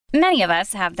Many of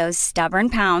us have those stubborn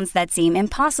pounds that seem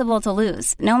impossible to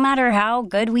lose, no matter how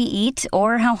good we eat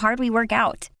or how hard we work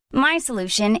out. My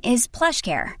solution is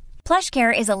PlushCare.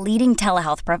 PlushCare is a leading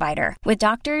telehealth provider with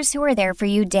doctors who are there for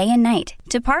you day and night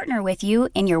to partner with you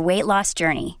in your weight loss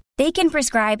journey. They can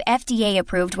prescribe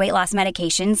FDA-approved weight loss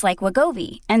medications like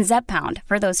Wegovy and Zepbound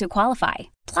for those who qualify.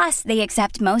 Plus, they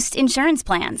accept most insurance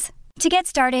plans. To get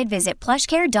started, visit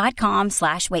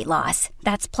plushcare.com/weightloss.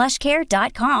 That's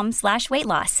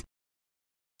plushcare.com/weightloss.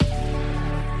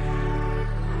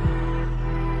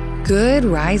 Good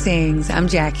risings. I'm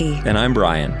Jackie. And I'm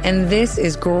Brian. And this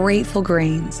is Grateful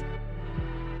Grains.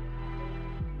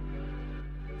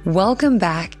 Welcome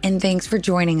back, and thanks for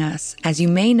joining us. As you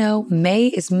may know, May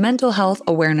is Mental Health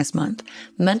Awareness Month.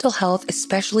 Mental health,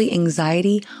 especially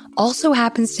anxiety, also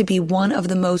happens to be one of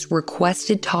the most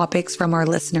requested topics from our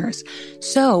listeners.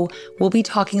 So we'll be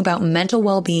talking about mental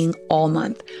well-being all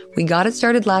month. We got it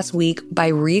started last week by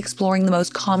re-exploring the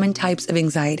most common types of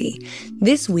anxiety.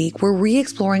 This week, we're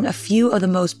re-exploring a few of the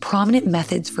most prominent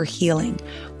methods for healing.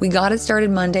 We got it started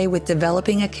Monday with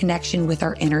developing a connection with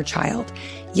our inner child.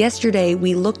 Yesterday,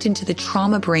 we looked into the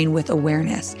trauma brain with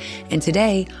awareness, and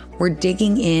today, we're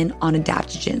digging in on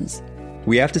adaptogens.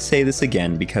 We have to say this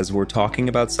again because we're talking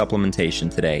about supplementation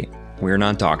today. We're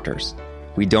not doctors.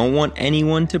 We don't want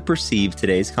anyone to perceive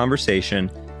today's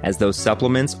conversation as though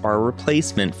supplements are a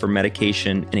replacement for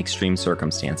medication in extreme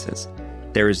circumstances.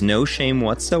 There is no shame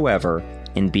whatsoever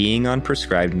in being on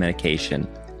prescribed medication.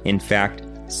 In fact,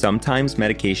 sometimes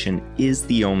medication is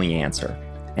the only answer.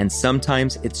 And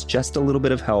sometimes it's just a little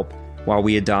bit of help while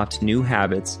we adopt new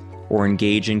habits or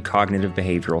engage in cognitive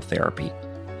behavioral therapy.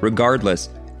 Regardless,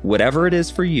 whatever it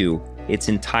is for you, it's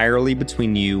entirely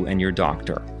between you and your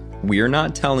doctor. We're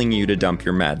not telling you to dump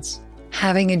your meds.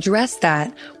 Having addressed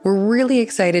that, we're really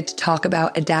excited to talk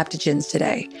about adaptogens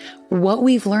today. What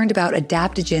we've learned about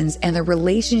adaptogens and the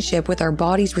relationship with our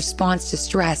body's response to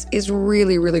stress is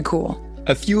really, really cool.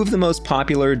 A few of the most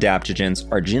popular adaptogens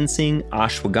are ginseng,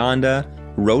 ashwagandha,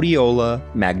 rhodiola,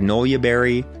 magnolia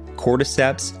berry,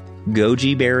 cordyceps,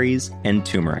 goji berries, and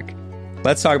turmeric.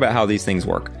 Let's talk about how these things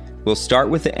work. We'll start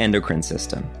with the endocrine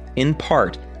system. In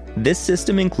part, this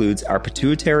system includes our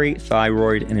pituitary,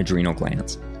 thyroid, and adrenal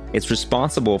glands. It's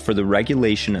responsible for the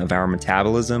regulation of our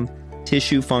metabolism,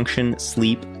 tissue function,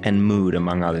 sleep, and mood,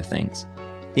 among other things.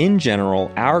 In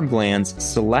general, our glands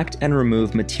select and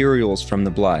remove materials from the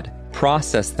blood,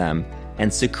 process them,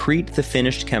 and secrete the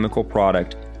finished chemical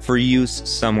product for use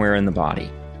somewhere in the body.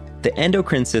 The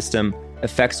endocrine system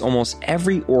affects almost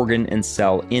every organ and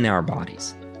cell in our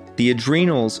bodies. The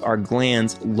adrenals are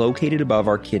glands located above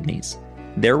our kidneys.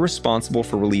 They're responsible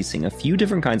for releasing a few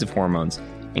different kinds of hormones,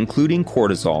 including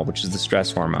cortisol, which is the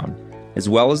stress hormone, as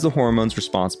well as the hormones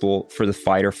responsible for the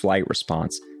fight or flight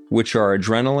response, which are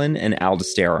adrenaline and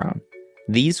aldosterone.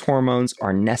 These hormones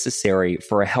are necessary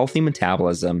for a healthy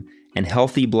metabolism and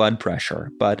healthy blood pressure,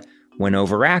 but when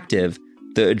overactive,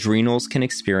 the adrenals can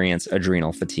experience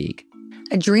adrenal fatigue.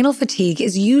 Adrenal fatigue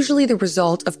is usually the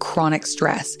result of chronic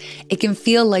stress. It can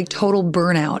feel like total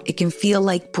burnout. It can feel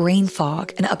like brain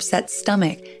fog, an upset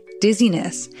stomach,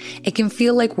 dizziness. It can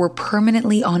feel like we're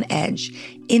permanently on edge.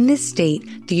 In this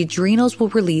state, the adrenals will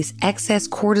release excess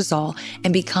cortisol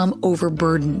and become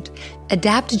overburdened.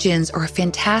 Adaptogens are a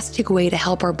fantastic way to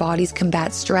help our bodies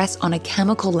combat stress on a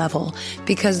chemical level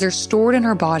because they're stored in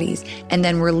our bodies and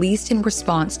then released in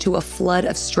response to a flood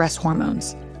of stress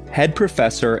hormones. Head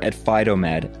professor at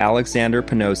Phytomed, Alexander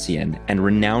Panosian, and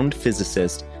renowned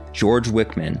physicist George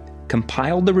Wickman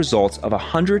compiled the results of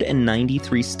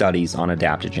 193 studies on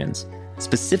adaptogens,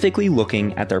 specifically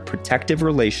looking at their protective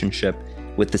relationship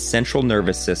with the central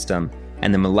nervous system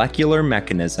and the molecular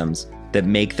mechanisms that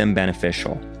make them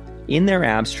beneficial. In their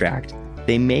abstract,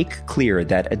 they make clear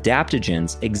that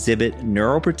adaptogens exhibit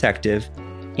neuroprotective,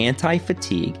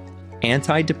 anti-fatigue,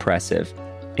 antidepressive,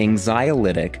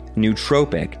 anxiolytic,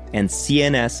 nootropic, and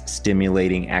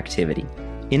CNS-stimulating activity.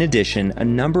 In addition, a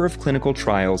number of clinical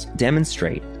trials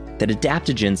demonstrate that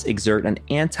adaptogens exert an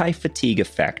anti-fatigue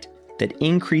effect that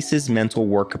increases mental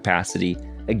work capacity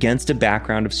against a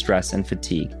background of stress and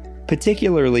fatigue,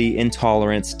 particularly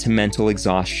intolerance to mental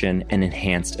exhaustion and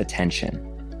enhanced attention.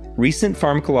 Recent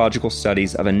pharmacological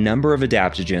studies of a number of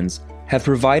adaptogens have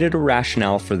provided a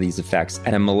rationale for these effects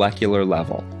at a molecular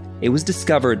level. It was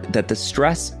discovered that the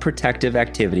stress protective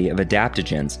activity of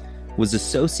adaptogens was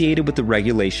associated with the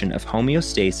regulation of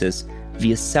homeostasis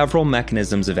via several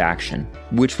mechanisms of action,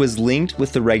 which was linked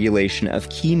with the regulation of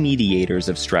key mediators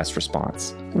of stress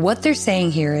response. What they're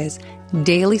saying here is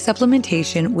Daily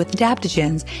supplementation with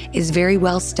adaptogens is very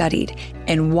well studied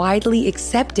and widely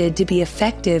accepted to be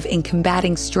effective in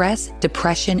combating stress,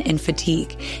 depression, and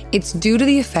fatigue. It's due to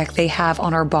the effect they have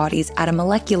on our bodies at a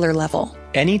molecular level.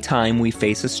 Anytime we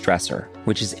face a stressor,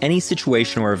 which is any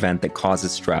situation or event that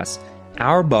causes stress,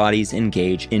 our bodies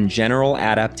engage in general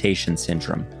adaptation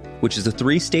syndrome, which is a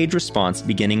 3-stage response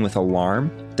beginning with alarm,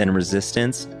 then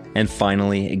resistance, and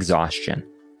finally exhaustion.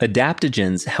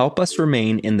 Adaptogens help us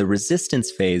remain in the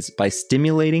resistance phase by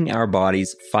stimulating our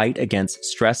body's fight against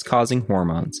stress-causing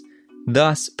hormones,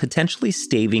 thus potentially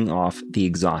staving off the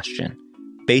exhaustion.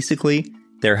 Basically,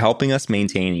 they're helping us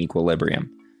maintain equilibrium.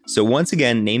 So once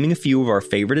again, naming a few of our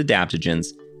favorite adaptogens: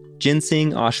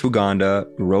 ginseng, ashwagandha,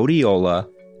 rhodiola,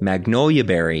 magnolia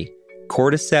berry,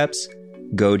 cordyceps,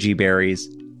 goji berries,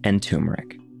 and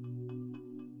turmeric.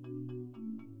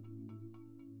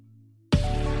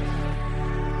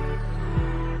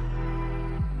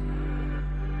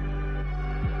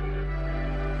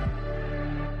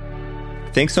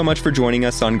 Thanks so much for joining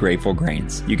us on Grateful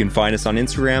Grains. You can find us on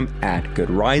Instagram at Good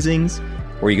Risings,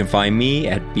 or you can find me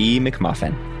at B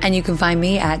McMuffin. And you can find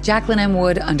me at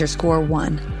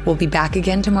JacquelineMWood_1. We'll be back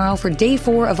again tomorrow for day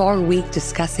 4 of our week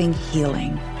discussing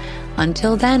healing.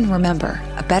 Until then, remember,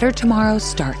 a better tomorrow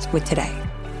starts with today.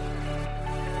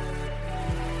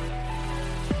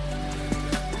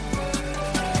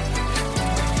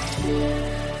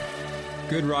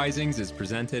 Good Risings is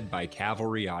presented by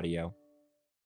Cavalry Audio.